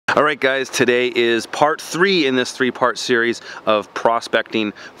All right, guys, today is part 3 in this 3-part series of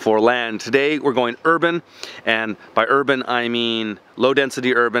prospecting for land. Today we're going urban, and by urban I mean low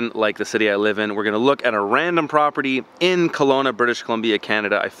density urban like the city I live in. We're going to look at a random property in Kelowna, British Columbia,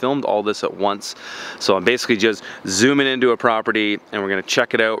 Canada. I filmed all this at once, so I'm basically just zooming into a property and we're going to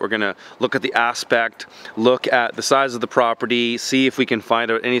check it out. We're going to look at the aspect, look at the size of the property, see if we can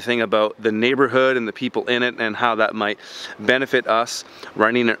find out anything about the neighborhood and the people in it and how that might benefit us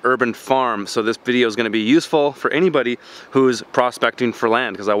running an urban farm. So this video is going to be useful for anybody who's prospecting for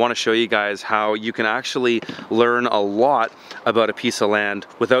land, because I want to show you guys how you can actually learn a lot about a piece of land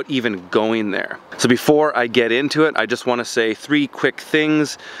without even going there. So before I get into it, I just want to say 3 quick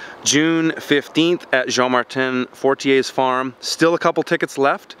things. June 15th at Jean-Martin Fortier's farm, still a couple tickets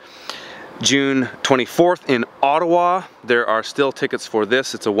left. June 24th in Ottawa, there are still tickets for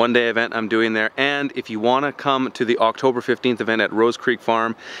this. It's a one-day event I'm doing there. And if you want to come to the October 15th event at Rose Creek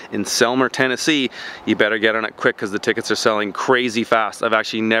Farm in Selmer, Tennessee, you better get on it quick because the tickets are selling crazy fast. I've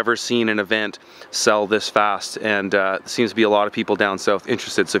actually never seen an event sell this fast, and there seems to be a lot of people down south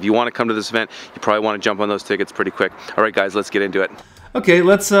interested. So if you want to come to this event, you probably want to jump on those tickets pretty quick. All right, guys, let's get into it. Okay,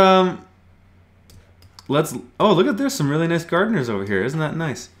 let's oh, look at, there's some really nice gardeners over here. Isn't that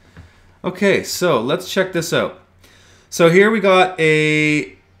nice? Okay, so let's check this out. So here we got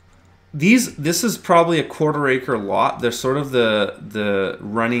this is probably a 1/4 acre lot. They're sort of the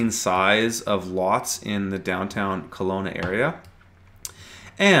running size of lots in the downtown Kelowna area.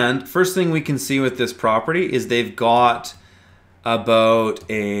 And first thing we can see with this property is they've got about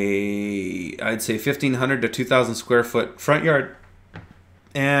I'd say 1,500 to 2,000 square foot front yard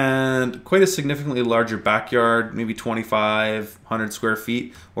and quite a significantly larger backyard, maybe 2,500 square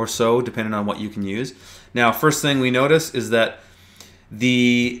feet or so, depending on what you can use. Now, first thing we notice is that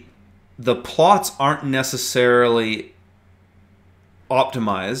the plots aren't necessarily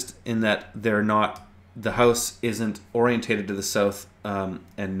optimized in that they're not, the house isn't orientated to the south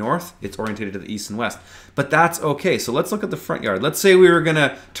and north, it's orientated to the east and west. But that's okay. So let's look at the front yard. Let's say we were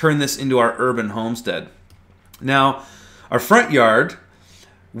gonna turn this into our urban homestead. Now, our front yard,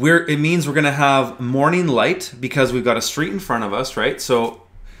 it means we're going to have morning light because we've got a street in front of us, right? So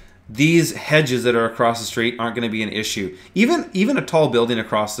these hedges that are across the street aren't going to be an issue. Even a tall building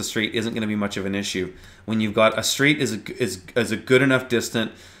across the street isn't going to be much of an issue when you've got a street is a good enough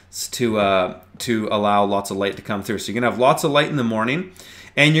distance to allow lots of light to come through. So you're going to have lots of light in the morning,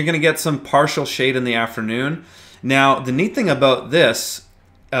 and you're going to get some partial shade in the afternoon. Now, the neat thing about this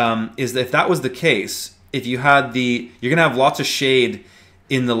is that if that was the case, if you had you're going to have lots of shade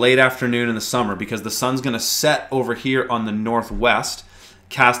in the late afternoon in the summer, because the sun's going to set over here on the northwest,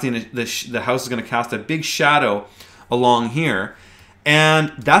 casting the house is going to cast a big shadow along here,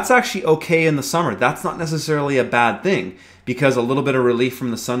 and that's actually okay in the summer. That's not necessarily a bad thing, because a little bit of relief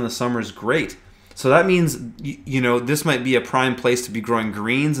from the sun in the summer is great. So that means, you know, this might be a prime place to be growing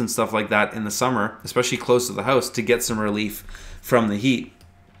greens and stuff like that in the summer, especially close to the house, to get some relief from the heat.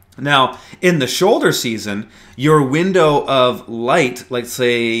 Now, in the shoulder season, your window of light, like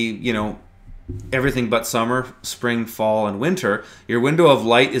say, you know, everything but summer, spring, fall, and winter, your window of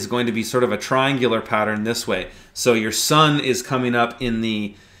light is going to be sort of a triangular pattern this way. So your sun is coming up in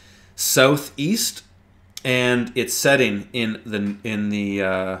the southeast, and it's setting in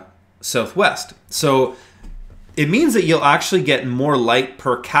the southwest. So it means that you'll actually get more light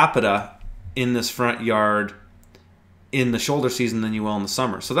per capita in this front yard in the shoulder season than you will in the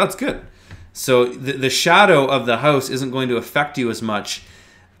summer. So that's good. So the shadow of the house isn't going to affect you as much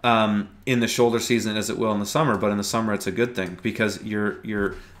in the shoulder season as it will in the summer, but in the summer it's a good thing because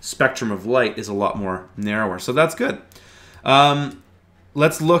your spectrum of light is a lot more narrower. So that's good.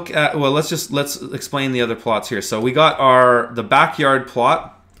 Let's look at, well, let's explain the other plots here. So we got the backyard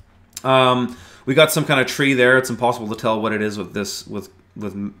plot. We got some kind of tree there. It's impossible to tell what it is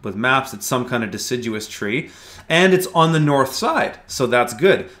with maps. It's some kind of deciduous tree, and it's on the north side, so that's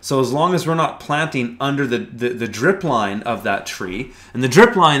good. So as long as we're not planting under the drip line of that tree, and the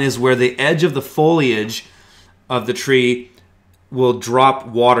drip line is where the edge of the foliage of the tree will drop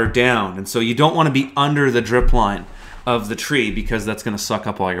water down, and so you don't want to be under the drip line of the tree because that's going to suck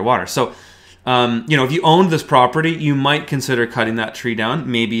up all your water. So you know, if you owned this property, you might consider cutting that tree down.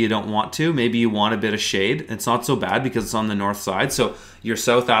 Maybe you don't want to. Maybe you want a bit of shade. It's not so bad because it's on the north side, so your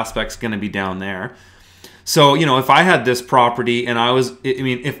south aspect's going to be down there. So, you know, if I had this property and I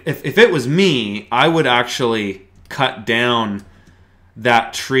mean, if it was me, I would actually cut down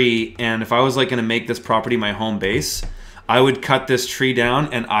that tree, and if I was like going to make this property my home base, I would cut this tree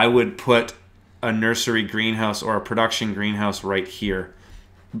down and I would put a nursery greenhouse or a production greenhouse right here.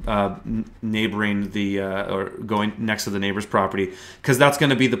 neighboring the or going next to the neighbor's property, because that's going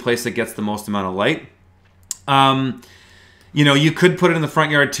to be the place that gets the most amount of light. You know, you could put it in the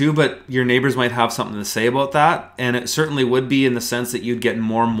front yard too, but your neighbors might have something to say about that. And it certainly would be, in the sense that you'd get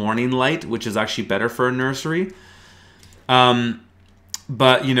more morning light, which is actually better for a nursery.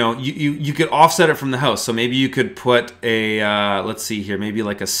 But, you know, you could offset it from the house. So maybe you could put a, let's see here, maybe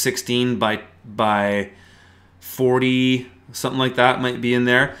like a 16 by 40, something like that might be in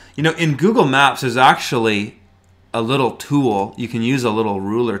there. You know, in Google Maps, there's actually a little tool. You can use a little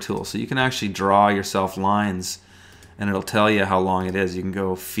ruler tool. So you can actually draw yourself lines, and it'll tell you how long it is. You can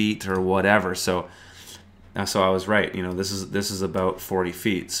go feet or whatever. So I was right. You know, this is about 40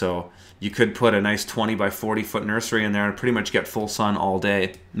 feet. So you could put a nice 20 by 40 foot nursery in there and pretty much get full sun all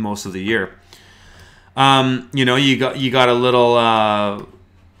day most of the year. You know, you got a little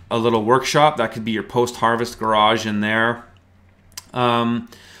workshop that could be your post-harvest garage in there.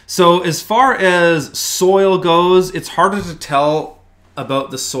 So as far as soil goes, it's harder to tell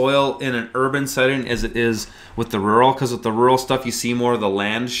about the soil in an urban setting as it is with the rural, because with the rural stuff you see more of the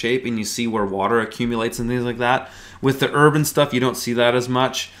land shape and you see where water accumulates and things like that. With the urban stuff you don't see that as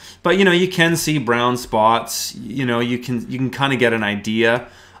much, but you know, you can see brown spots. You know, you can kind of get an idea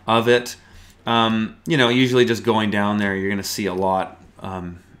of it. You know, usually just going down there you're going to see a lot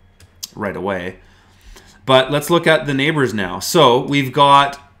right away. But let's look at the neighbors now. So we've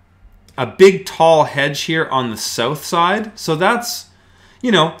got a big tall hedge here on the south side. So that's,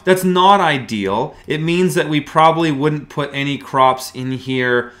 you know, that's not ideal. It means that we probably wouldn't put any crops in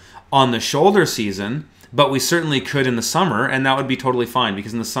here on the shoulder season, but we certainly could in the summer, and that would be totally fine,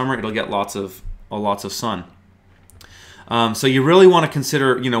 because in the summer it'll get lots of sun. So you really want to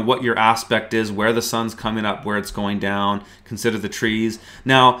consider, you know, what your aspect is, where the sun's coming up, where it's going down. Consider the trees.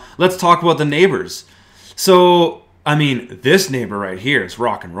 Now let's talk about the neighbors. So I mean, this neighbor right here is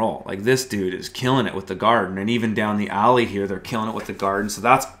rock and roll. Like, this dude is killing it with the garden, and even down the alley here, they're killing it with the garden. So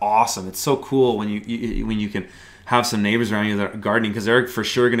that's awesome. It's so cool when you can have some neighbors around you that are gardening, because they're for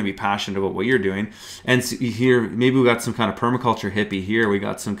sure going to be passionate about what you're doing. And so here, maybe we got some kind of permaculture hippie here. We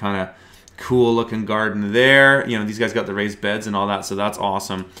got some kind of cool looking garden there. You know, these guys got the raised beds and all that, so that's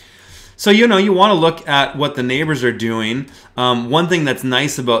awesome. So, you know, you want to look at what the neighbors are doing. One thing that's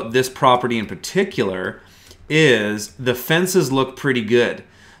nice about this property in particular is the fences look pretty good.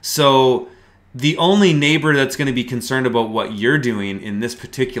 So the only neighbor that's going to be concerned about what you're doing in this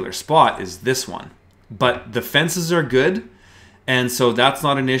particular spot is this one. But the fences are good, and so that's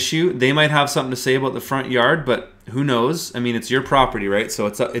not an issue. They might have something to say about the front yard, but who knows? I mean, it's your property, right? So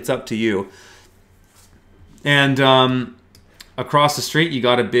it's up to you. And across the street, you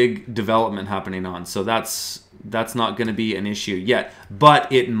got a big development happening on. So that's not going to be an issue yet, but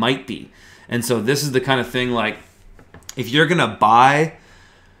it might be. And so this is the kind of thing, like, if you're gonna buy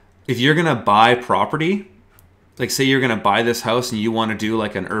property, like say you're gonna buy this house and you want to do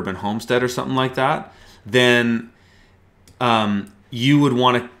like an urban homestead or something like that, then you would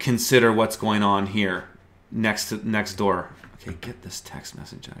want to consider what's going on here next door. Okay, get this text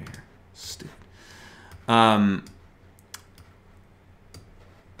message out of here. Stupid.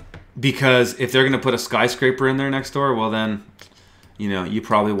 Because if they're gonna put a skyscraper in there next door, well then, you know, you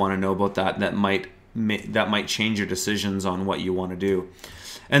probably want to know about that. That might change your decisions on what you want to do.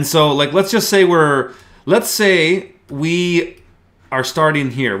 And so, like, let's say we are starting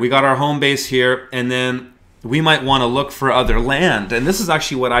here. We got our home base here, and then we might want to look for other land. And this is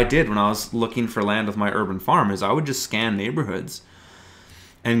actually what I did when I was looking for land with my urban farm, is I would just scan neighborhoods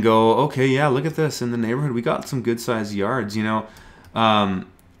and go, okay, yeah, look at this in the neighborhood. We got some good sized yards, you know.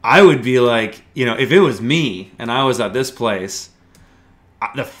 I would be like, you know, if it was me and I was at this place,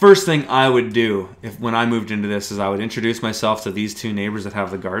 the first thing I would do when I moved into this is I would introduce myself to these two neighbors that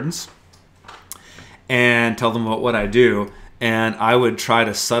have the gardens and tell them about what I do. And I would try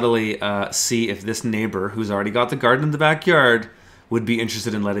to subtly see if this neighbor who's already got the garden in the backyard would be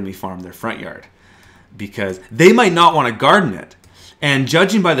interested in letting me farm their front yard, because they might not want to garden it. And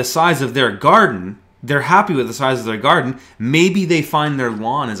judging by the size of their garden, they're happy with the size of their garden. Maybe they find their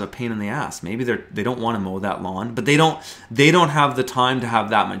lawn is a pain in the ass. Maybe they don't want to mow that lawn, but they don't have the time to have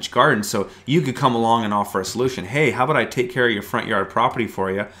that much garden. So you could come along and offer a solution. Hey, how about I take care of your front yard property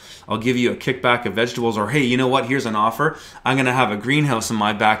for you? I'll give you a kickback of vegetables. Or hey, you know what? Here's an offer. I'm going to have a greenhouse in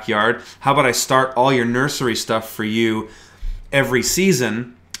my backyard. How about I start all your nursery stuff for you every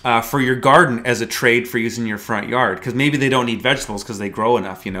season for your garden as a trade for using your front yard? Because maybe they don't need vegetables because they grow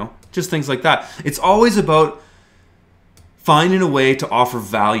enough, you know? Just things like that. It's always about finding a way to offer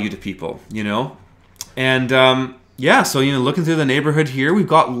value to people, you know? And yeah, so, you know, looking through the neighborhood here, we've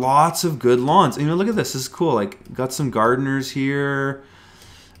got lots of good lawns. You know, look at this. This is cool. Like, got some gardeners here.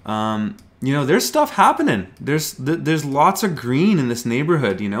 You know, there's stuff happening. There's lots of green in this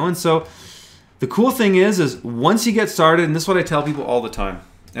neighborhood, you know, and so the cool thing is once you get started, and this is what I tell people all the time,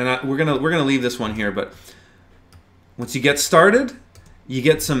 and we're gonna leave this one here, but once you get started, you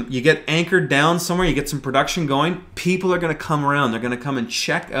get anchored down somewhere, you get some production going, people are gonna come around, they're gonna come and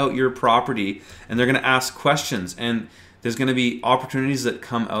check out your property, and they're gonna ask questions, and there's gonna be opportunities that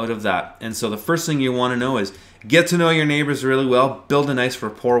come out of that. And so the first thing you wanna know is get to know your neighbors really well, build a nice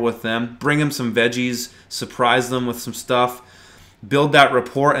rapport with them, bring them some veggies, surprise them with some stuff, build that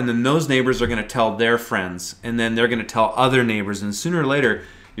rapport, and then those neighbors are going to tell their friends, and then they're going to tell other neighbors, and sooner or later,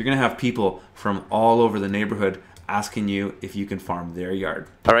 you're going to have people from all over the neighborhood asking you if you can farm their yard.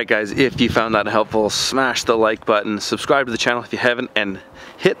 All right, guys, if you found that helpful, smash the like button, subscribe to the channel if you haven't, and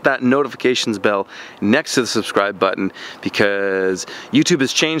hit that notifications bell next to the subscribe button, because YouTube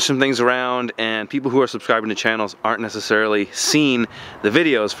has changed some things around and people who are subscribing to channels aren't necessarily seeing the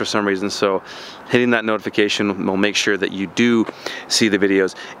videos for some reason. So hitting that notification will make sure that you do see the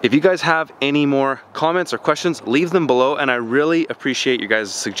videos. If you guys have any more comments or questions, leave them below, and I really appreciate your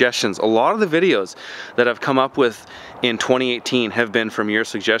guys' suggestions. A lot of the videos that I've come up with in 2018 have been from your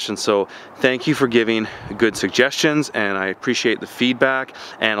suggestions, so thank you for giving good suggestions, and I appreciate the feedback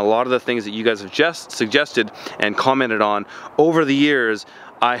and a lot of the things that you guys have just suggested and commented on over the years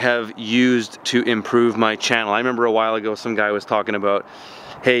I have used to improve my channel. I remember a while ago some guy was talking about,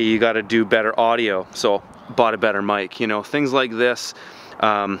 hey, you got to do better audio, so bought a better mic, you know, things like this.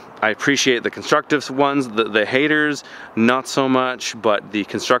 I appreciate the constructive ones, the haters not so much, but the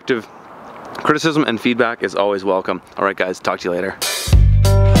constructive criticism and feedback is always welcome. All right, guys, talk to you later.